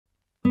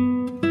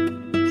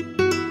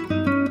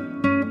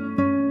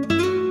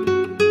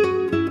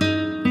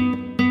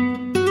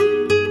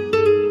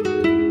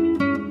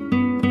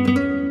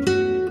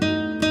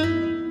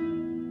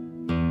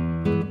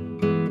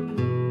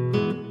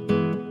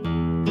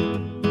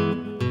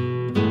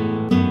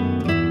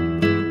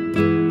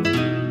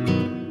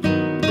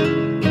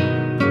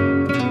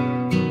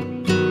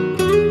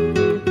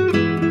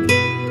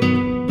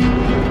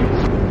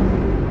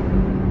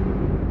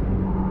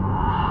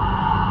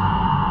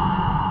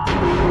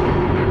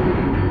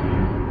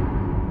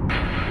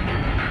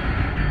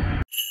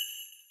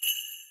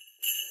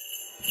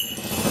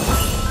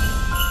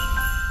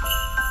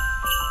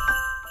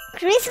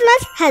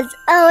Christmas has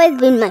always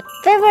been my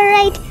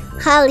favorite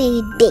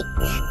holiday.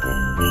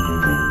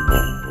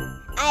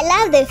 I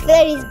love the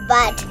fairies,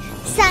 but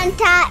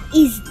Santa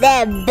is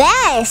the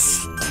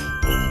best.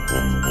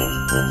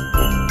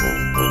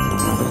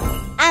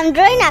 I'm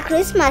drawing a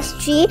Christmas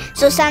tree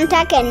so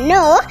Santa can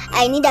know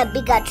I need a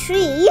bigger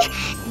tree,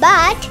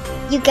 but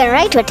you can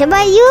write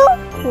whatever you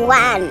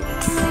want.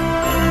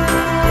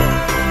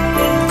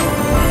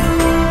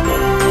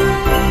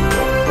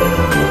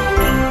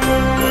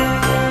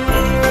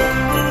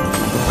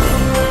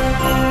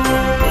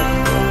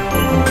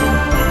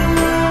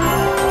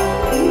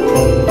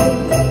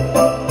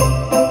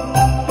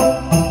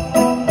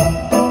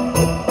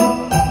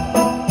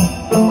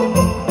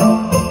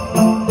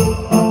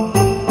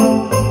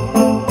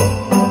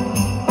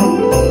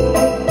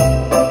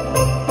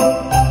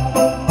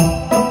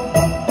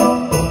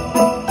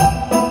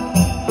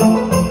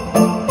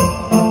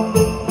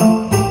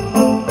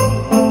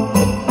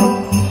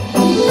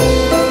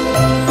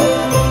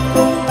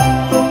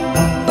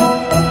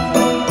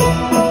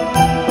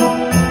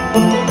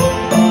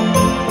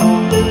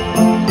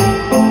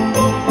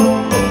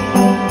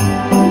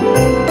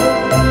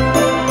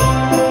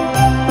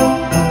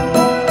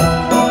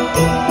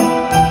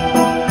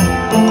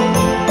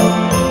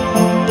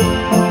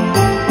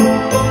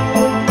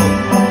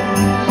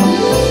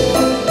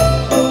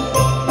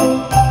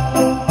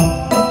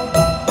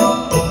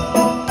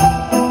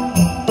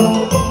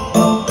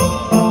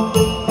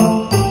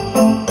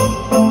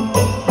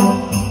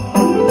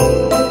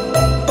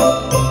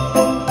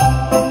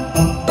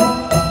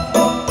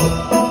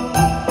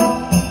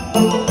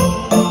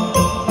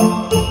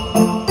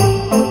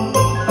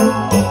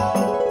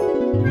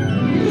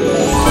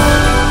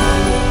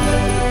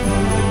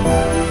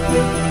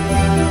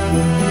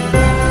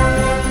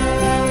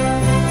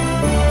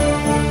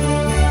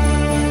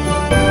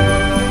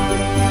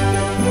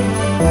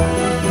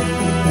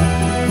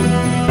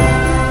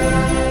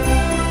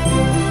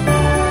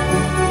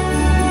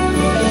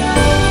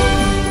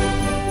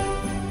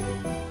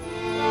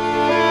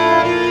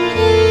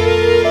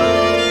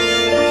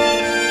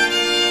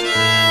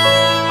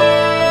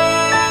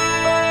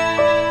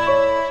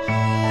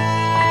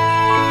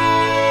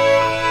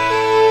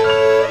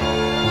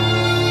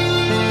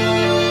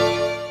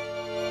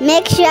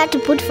 Make sure to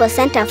put for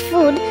Santa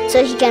food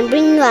so he can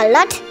bring you a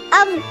lot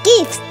of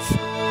gifts.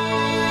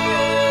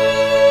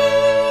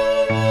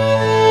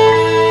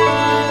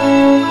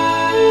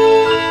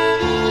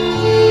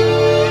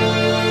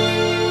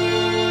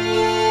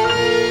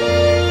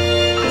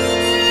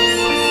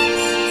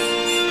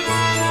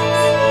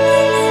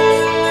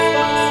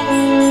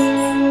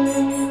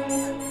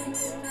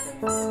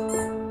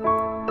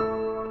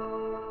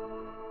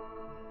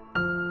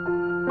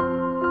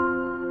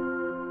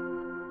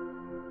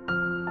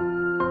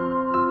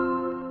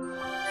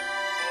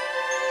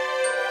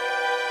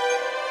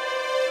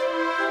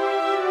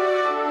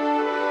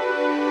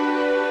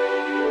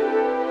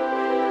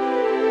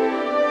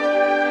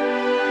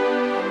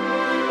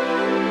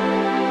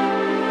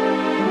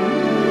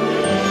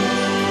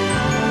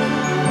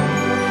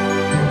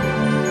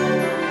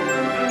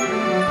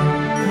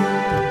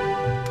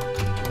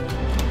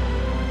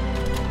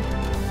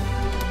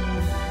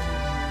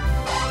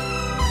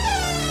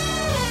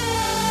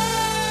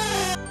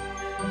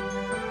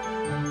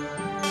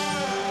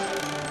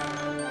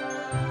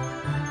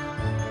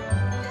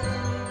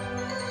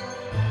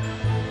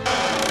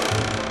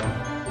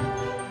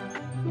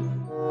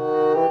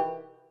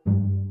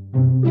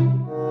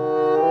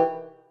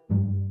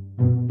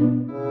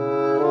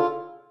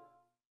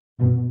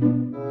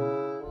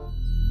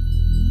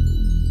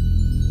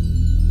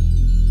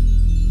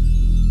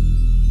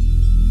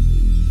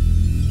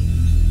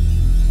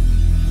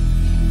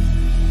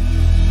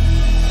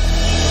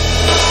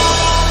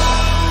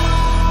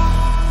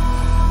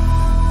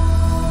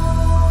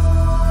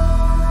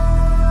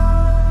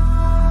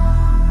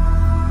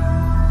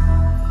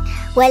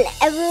 While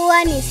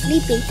everyone is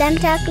sleeping,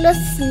 Santa Claus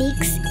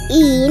sneaks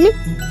in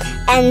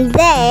and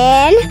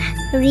then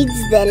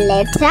reads the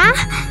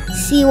letter,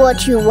 see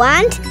what you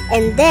want,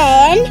 and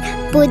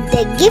then put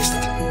the gifts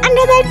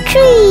under the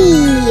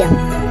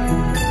tree.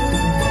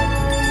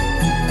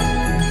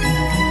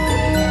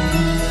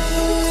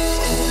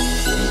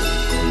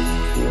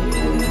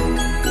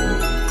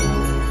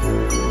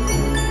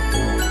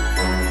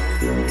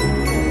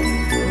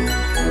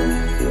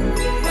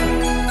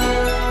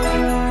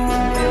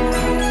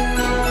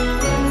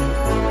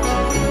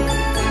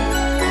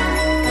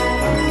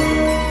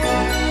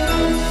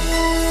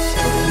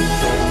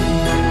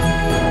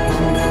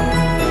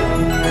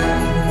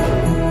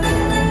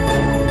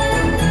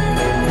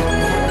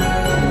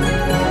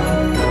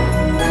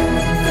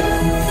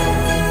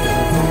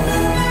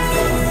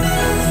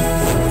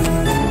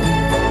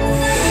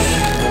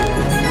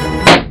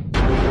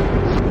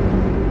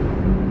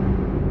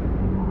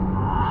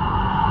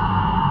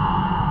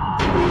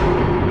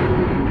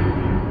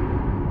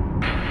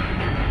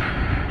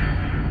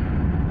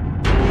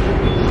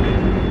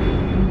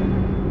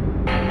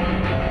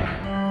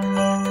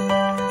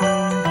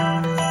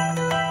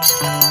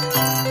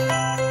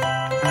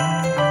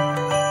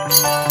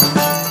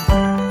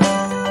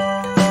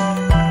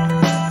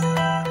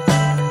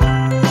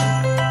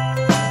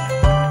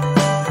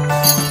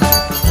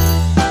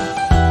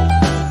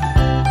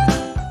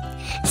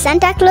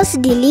 Santa Claus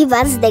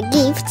delivers the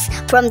gifts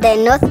from the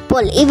North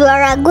Pole. If you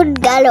are a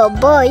good girl or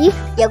boy,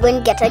 you're going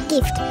to get a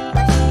gift.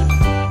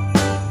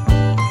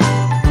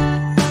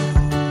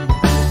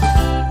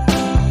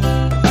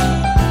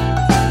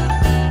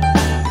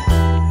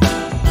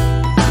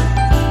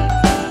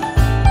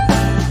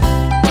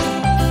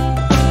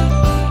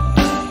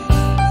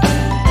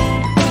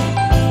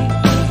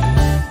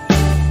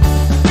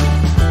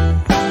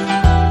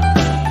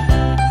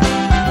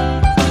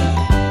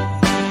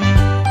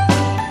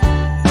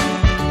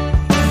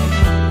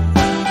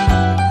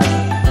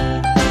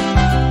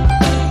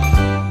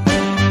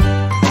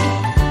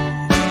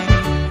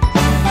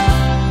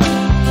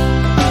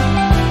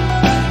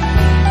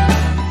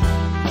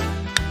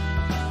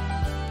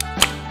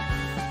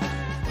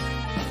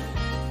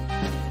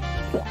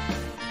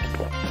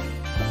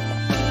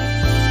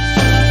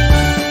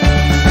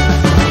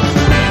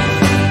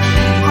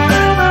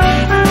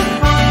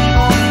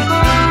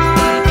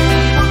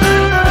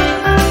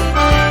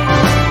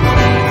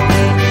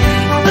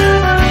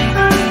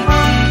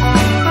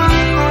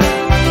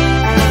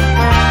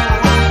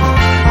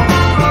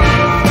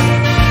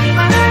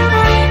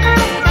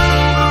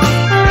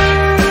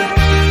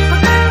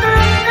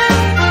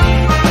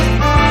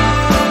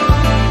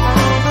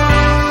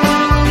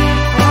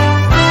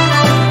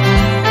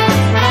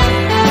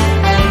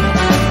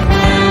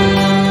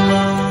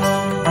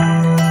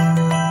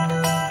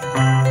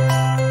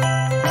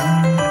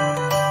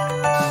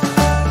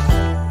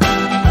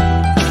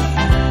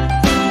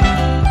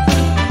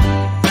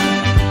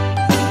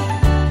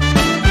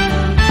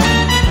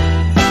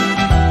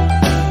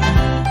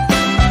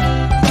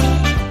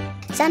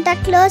 Santa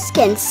Claus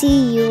can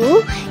see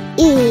you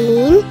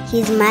in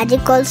his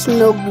magical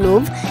snow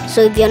globe.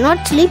 So if you're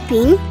not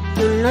sleeping,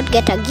 you will not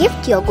get a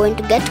gift, you're going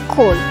to get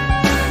cold.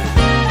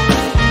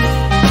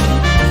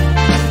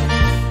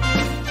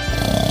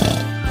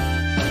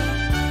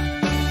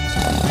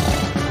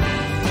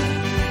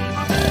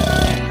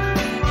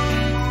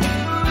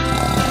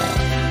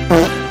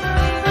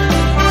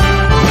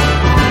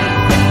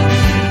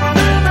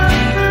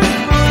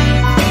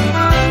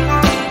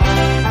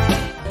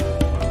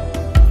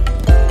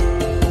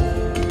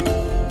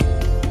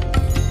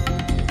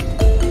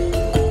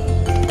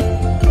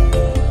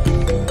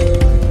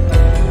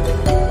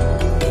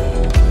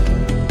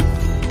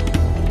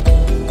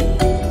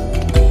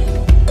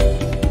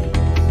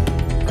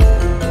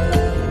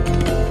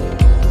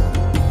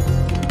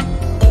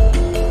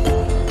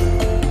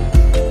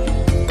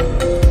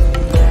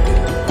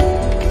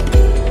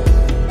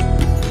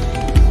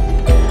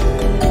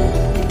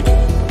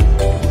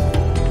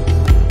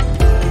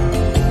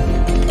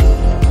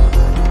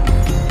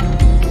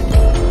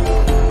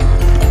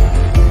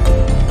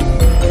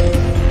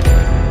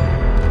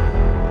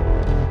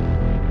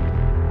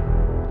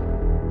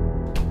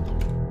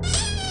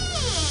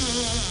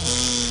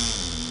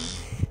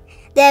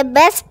 The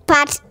best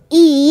part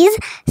is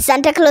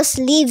Santa Claus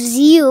leaves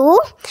you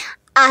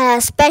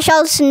a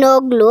special snow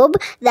globe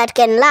that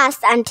can last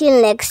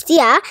until next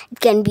year. It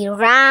can be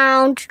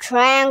round,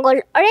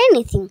 triangle, or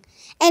anything,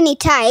 any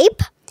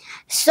type.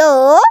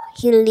 So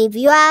he'll leave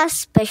you a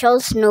special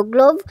snow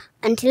globe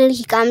until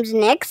he comes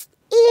next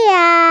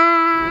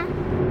year.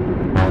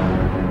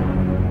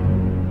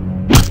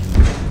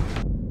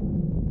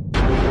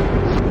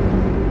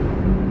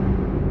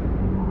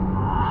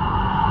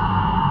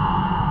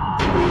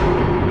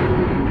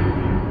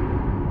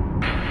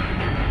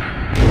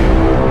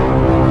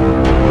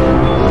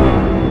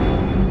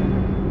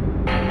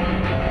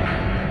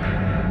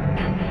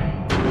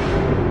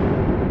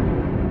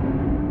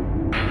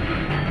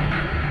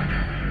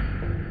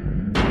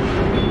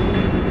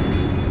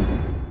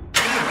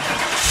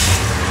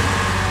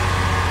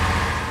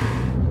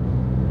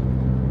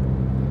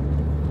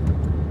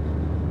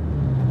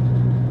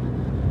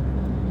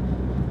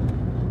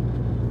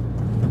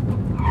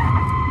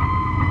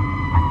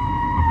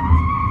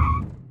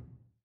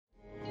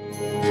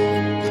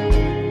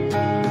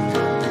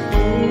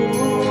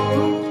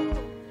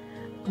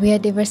 We are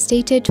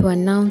devastated to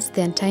announce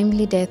the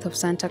untimely death of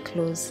Santa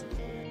Claus.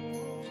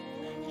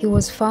 He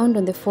was found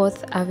on the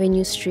 4th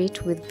Avenue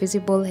Street with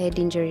visible head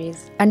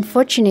injuries.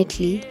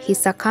 Unfortunately, he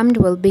succumbed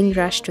while being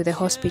rushed to the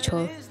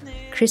hospital.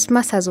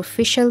 Christmas has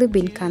officially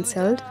been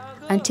cancelled.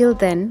 Until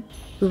then,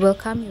 we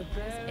welcome your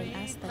prayers and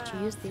ask that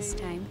you use this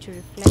time to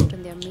reflect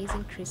on the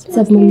amazing Christmas.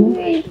 What's up,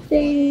 Mama? I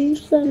think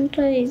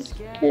Santa is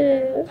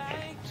dead.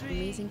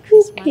 Amazing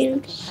Christmas.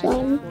 Killed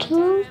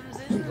Santa.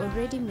 We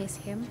already miss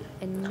him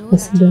and know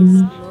that his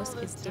loss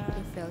is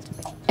deeply felt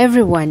by him.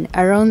 Everyone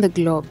around the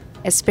globe,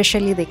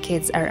 especially the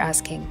kids, are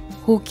asking,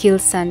 who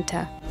killed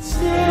Santa?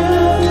 Still,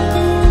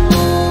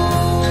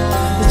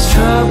 it's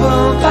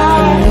trouble by